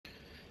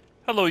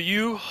Hello,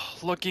 you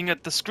looking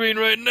at the screen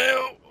right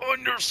now.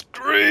 On your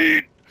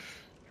screen,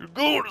 you're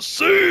going to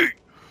see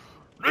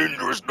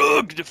dangerous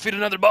dog defeat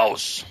another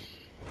boss.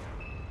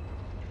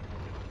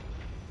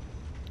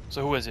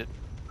 So who is it?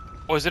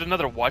 Oh, is it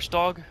another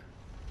watchdog?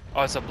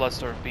 Oh, it's a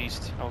bloodstarved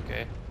beast.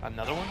 Okay,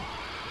 another one.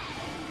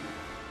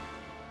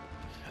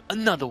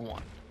 Another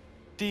one.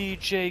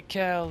 DJ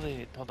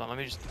Khaled. Hold on, let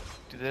me just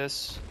do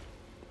this.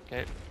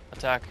 Okay,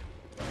 attack.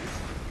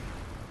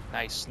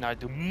 Nice. Now I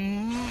do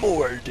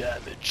more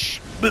damage.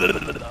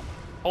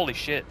 Holy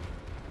shit.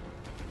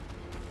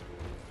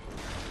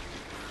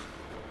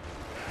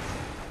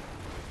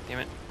 Damn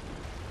it.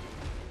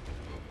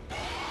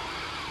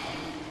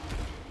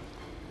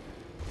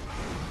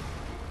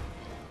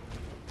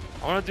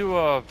 I want to do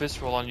a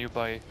visceral on you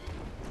by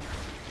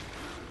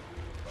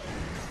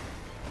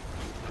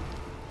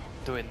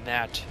doing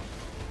that.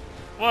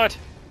 What?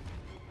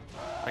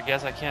 I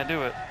guess I can't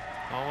do it.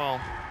 Oh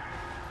well.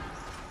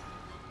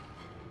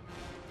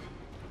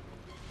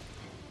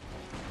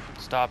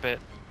 Stop it.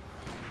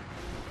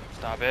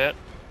 Stop it.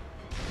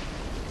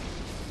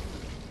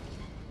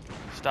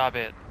 Stop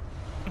it.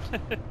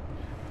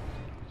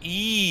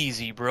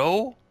 Easy,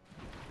 bro.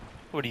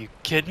 What are you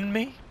kidding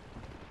me?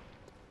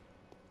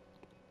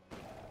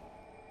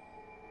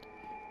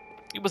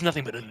 It was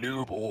nothing but a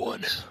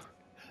newborn.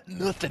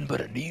 Nothing but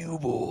a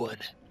newborn.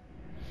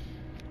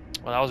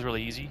 Well, that was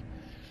really easy.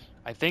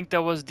 I think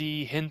that was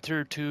the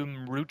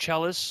Hintertomb Root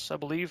Chalice, I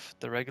believe.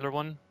 The regular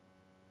one.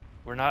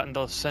 We're not in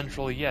the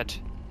central yet.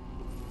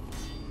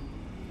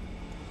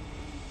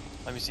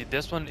 Let me see.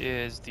 This one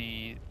is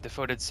the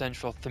Devoted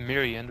Central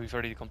Themerian. We've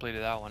already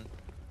completed that one.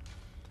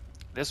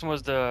 This one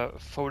was the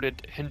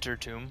Devoted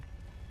Hintertomb.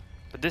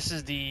 But this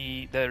is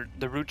the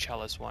Root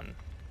Chalice one.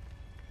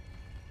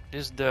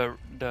 This is the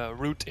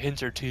Root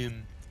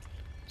Hintertomb.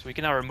 So we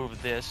can now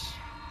remove this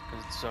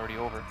because it's already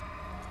over.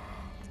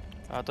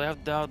 Do I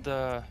have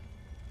the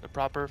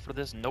proper for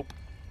this? Nope.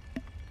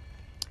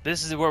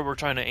 This is where we're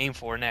trying to aim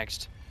for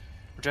next.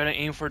 We're trying to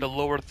aim for the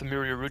lower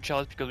Themeria Root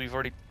Chalice because we've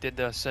already did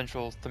the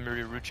central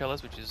Themeria Root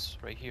Chalice, which is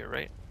right here,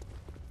 right?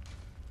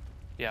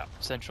 Yeah,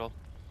 central.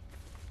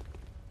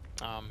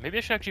 Maybe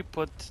I should actually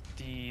put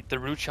the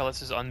Root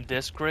Chalices on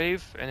this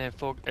grave and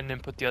then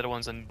put the other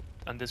ones on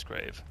this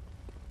grave.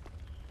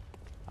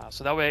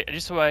 So that way,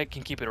 just so I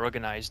can keep it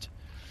organized.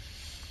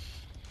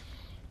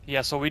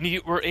 Yeah, so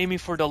we're aiming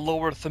for the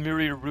lower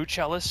Themeria Root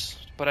Chalice,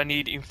 but I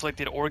need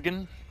inflicted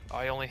organ.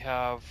 I only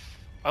have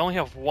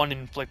one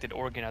inflicted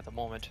organ at the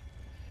moment.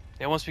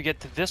 And once we get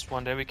to this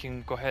one, then we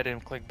can go ahead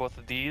and click both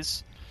of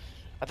these.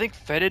 I think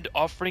Fetid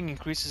Offering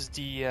increases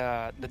the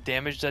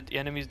damage that the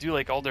enemies do,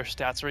 like all their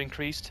stats are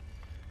increased.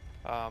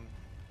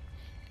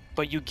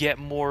 But you get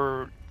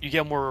more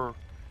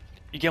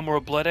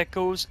blood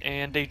echoes,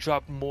 and they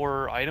drop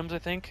more items, I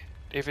think,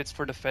 if it's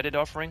for the Fetid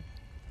Offering.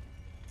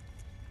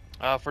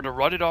 For the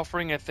Rotted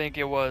Offering, I think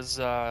it was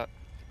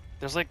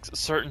there's like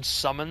certain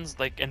summons,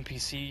 like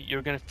NPC.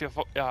 You're gonna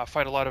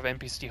fight a lot of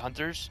NPC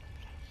hunters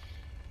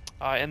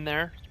in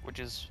there, which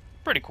is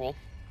pretty cool.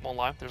 Won't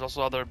lie. There's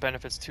also other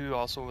benefits too,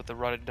 also with the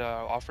Rotted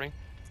Offering.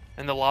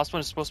 And the last one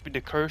is supposed to be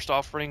the Cursed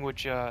Offering,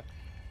 which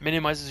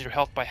minimizes your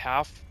health by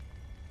half,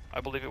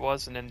 I believe it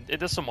was, and then it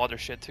does some other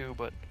shit too.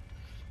 But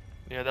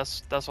yeah,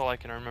 that's all I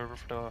can remember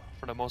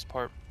for the most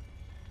part.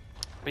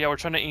 But yeah, we're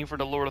trying to aim for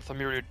the Lord of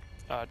Themeria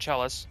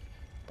Chalice.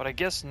 But I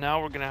guess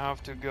now we're gonna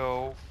have to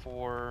go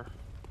for.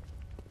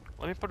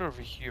 Let me put it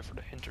over here for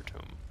the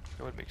Hintertomb.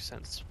 That would make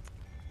sense,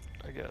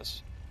 I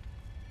guess.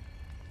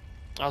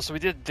 So we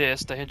did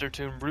this, the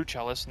Hintertomb Root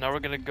Chalice. Now we're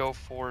gonna go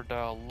for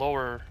the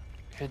lower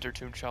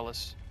Hintertomb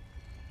Chalice.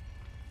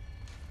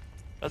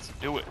 Let's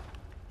do it.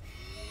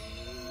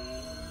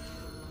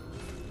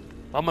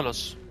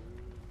 Vámonos.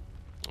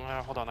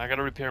 Hold on, I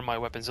gotta repair my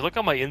weapons. Look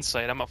on my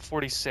insight, I'm at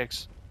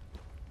 46.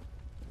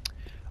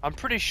 I'm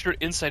pretty sure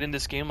insight in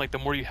this game, like the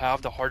more you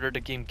have, the harder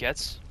the game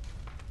gets.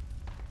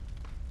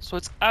 So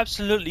it's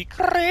absolutely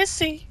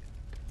crazy.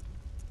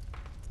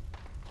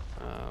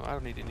 I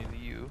don't need any of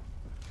you,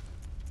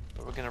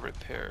 but we're gonna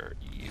repair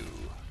you.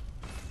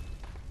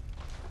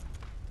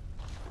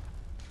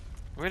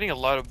 We're getting a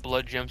lot of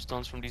blood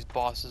gemstones from these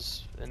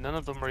bosses, and none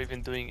of them are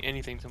even doing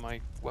anything to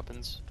my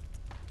weapons.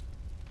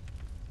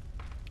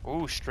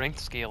 Ooh,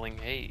 strength scaling,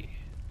 hey.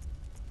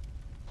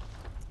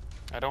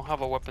 I don't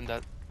have a weapon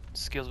that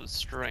scales with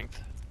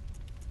strength.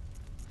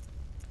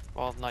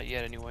 Well, not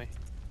yet anyway.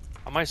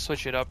 I might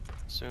switch it up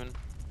soon.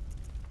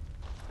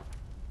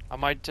 I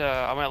might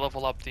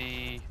level up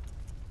the...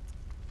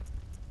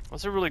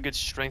 What's a really good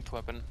strength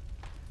weapon?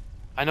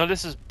 I know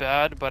this is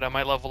bad, but I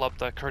might level up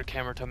the Kurt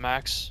Hammer to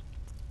max.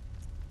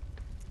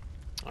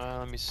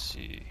 Let me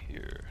see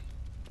here.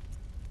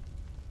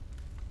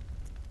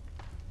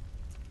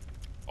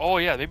 Oh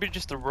yeah, maybe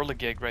just the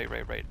Whirligig,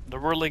 right. The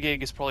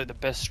Whirligig is probably the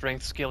best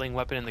strength scaling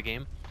weapon in the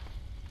game.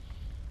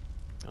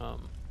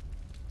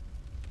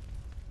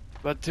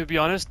 But to be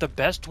honest, the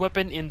best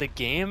weapon in the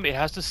game, it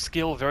has to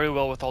scale very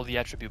well with all the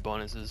attribute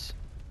bonuses.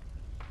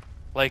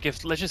 Like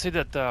if let's just say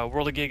that the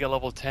Whirligig at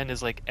level 10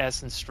 is like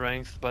S in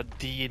strength, but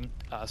D in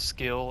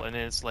skill, and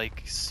then it's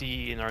like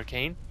C in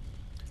arcane.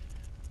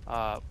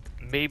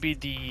 Maybe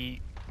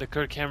the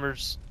Kirk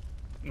Hammers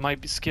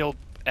might be skill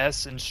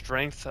S in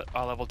strength at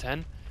level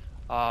 10,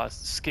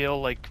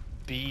 skill like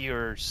B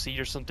or C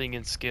or something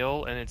in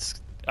skill, and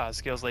it's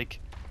skills like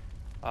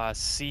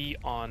C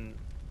on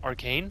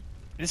arcane.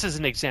 This is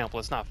an example,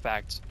 it's not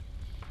facts.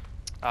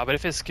 But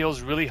if his skill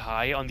is really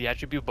high on the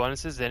attribute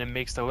bonuses, then it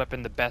makes the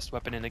weapon the best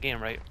weapon in the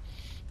game, right?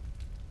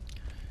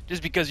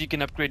 Just because you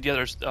can upgrade the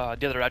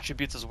other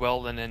attributes as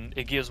well, and then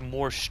it gives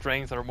more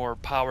strength or more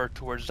power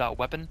towards that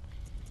weapon.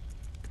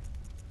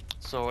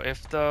 So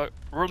if the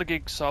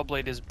Whirligig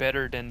Sawblade is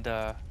better than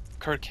the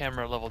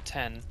Kirkhammer level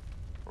 10,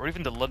 or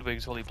even the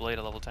Ludwig's Holy Blade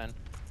at level 10,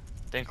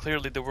 then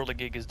clearly the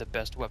Whirligig is the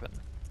best weapon.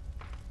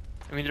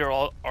 I mean, there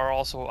are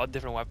also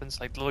different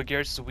weapons, like the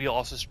Logarith's wheel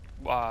also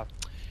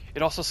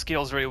it also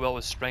scales very well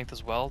with strength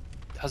as well.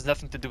 It has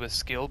nothing to do with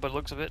skill, but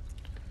looks of it.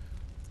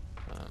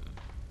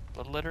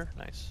 Bloodletter,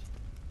 nice.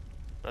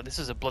 This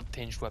is a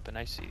blood-tinged weapon,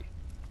 I see.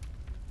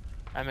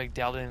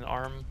 Amygdalian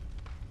arm.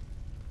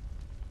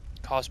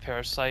 Cause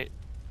parasite.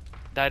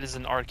 That is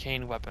an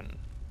arcane weapon.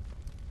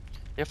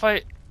 If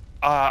I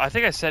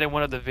think I said in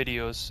one of the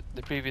videos,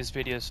 the previous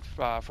videos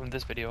from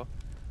this video,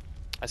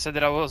 I said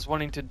that I was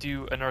wanting to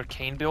do an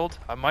arcane build.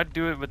 I might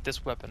do it with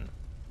this weapon.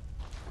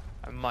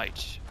 I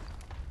might.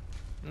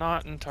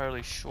 Not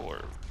entirely sure.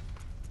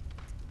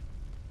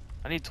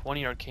 I need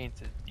 20 arcane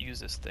to use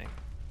this thing.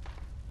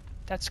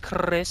 That's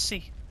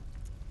crazy.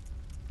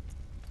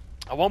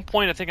 At one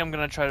point, I think I'm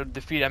gonna try to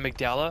defeat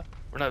Amygdala,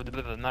 or not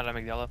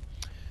Amygdala.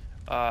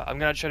 I'm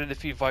gonna try to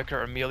defeat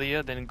Vicar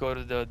Amelia, then go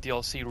to the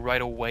DLC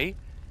right away,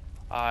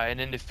 and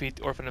then defeat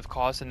Orphan of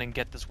Cos, and then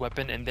get this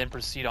weapon, and then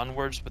proceed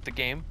onwards with the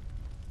game.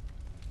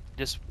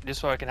 Just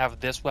so I can have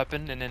this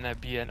weapon, and then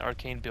be an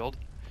arcane build.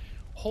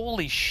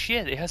 Holy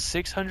shit! It has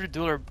 600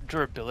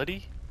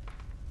 durability.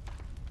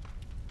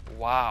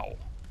 Wow.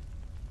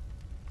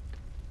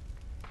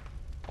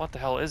 What the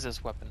hell is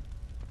this weapon?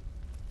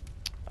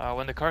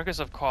 When the carcass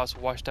of Cos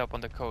washed up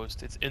on the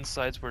coast, its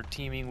insides were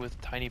teeming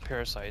with tiny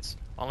parasites,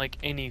 unlike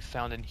any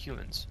found in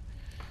humans.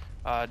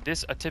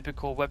 This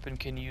atypical weapon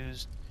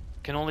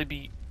can only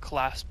be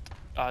clasped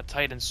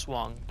tight and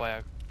swung by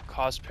a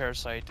Cos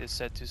parasite is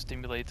said to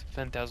stimulate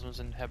phantasms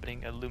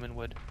inhabiting a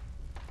lumenwood.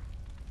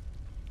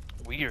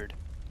 Weird.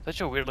 Such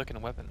a weird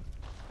looking weapon.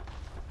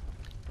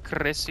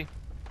 Crazy.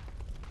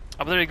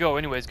 Oh, but there you go.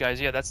 Anyways,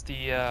 guys, yeah, that's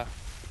the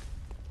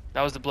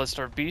that was the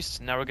Bloodstarved Beast.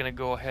 Now we're gonna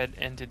go ahead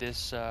into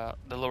this the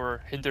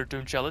lower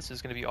Hintertune Chalice.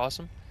 It's gonna be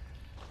awesome.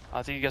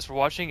 Thank you guys for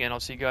watching, and I'll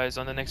see you guys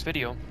on the next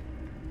video.